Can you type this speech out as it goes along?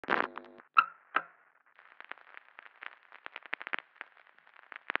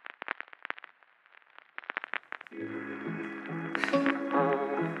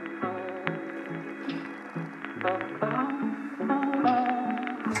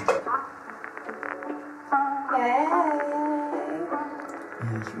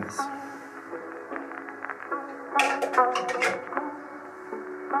nicht ist.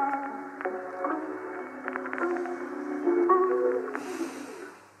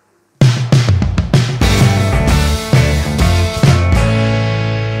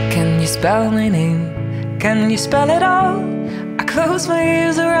 Can you spell my name? Can you spell it all? I close my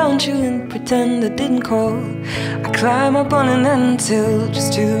ears around you and pretend I didn't call. I climb up on an anthill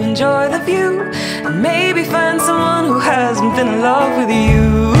just to enjoy the view and maybe find someone who hasn't been in love with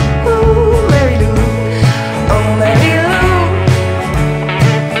you. Ooh, Mary Lou, oh Mary Lou.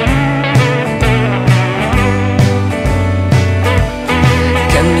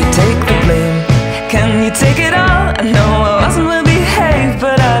 Can you take the blame? Can you take it all? I know I wasn't well behaved,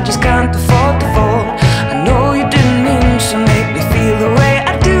 but I just can't afford to fall. I know you didn't mean to make me feel the way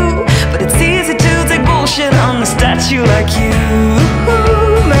I do, but it's easy to take bullshit on a statue like you.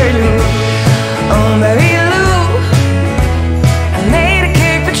 Ooh, Mary Lou, oh Mary Lou. I made a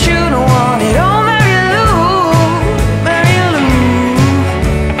cake but you don't want it. Oh Mary Lou, Mary Lou.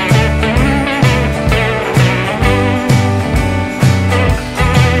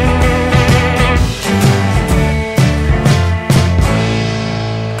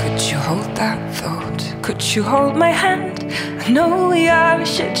 Could you hold that thought? Could you hold my hand? I know we are a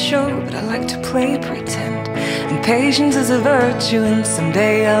shit show, but I like to play pretend. And patience is a virtue, and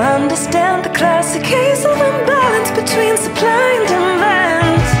someday I'll understand the classic case of imbalance between supply and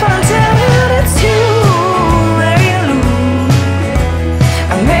demand. But until then, it's you, Mary Lou.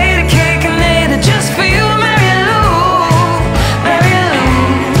 I made a cake and ate it just for you, Mary Lou, Mary Lou.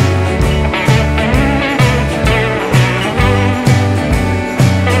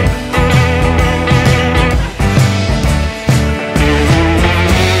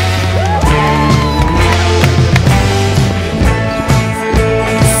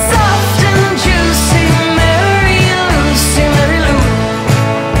 Soft and juicy, Mary Lucy, Mary Lou.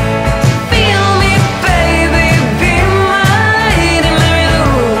 Feel me, baby, be my lady, Mary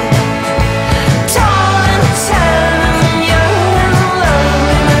Lou. Tall and tan and young and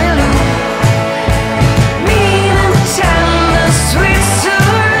lovely, Mary Lou. Mean and tender, sweet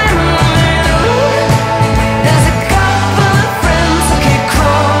surrender, Mary Lou. There's a couple of friends who keep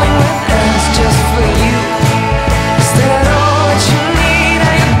crawling with ends just for you. Is that all that you need?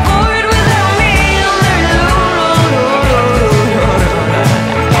 Are you bored without me? Oh, Mary Lou.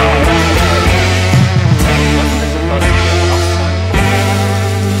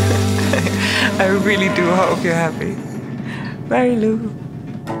 I really do hope you're happy. Mary Lou.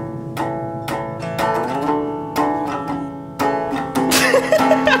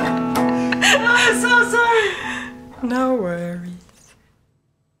 I'm so sorry. No worries.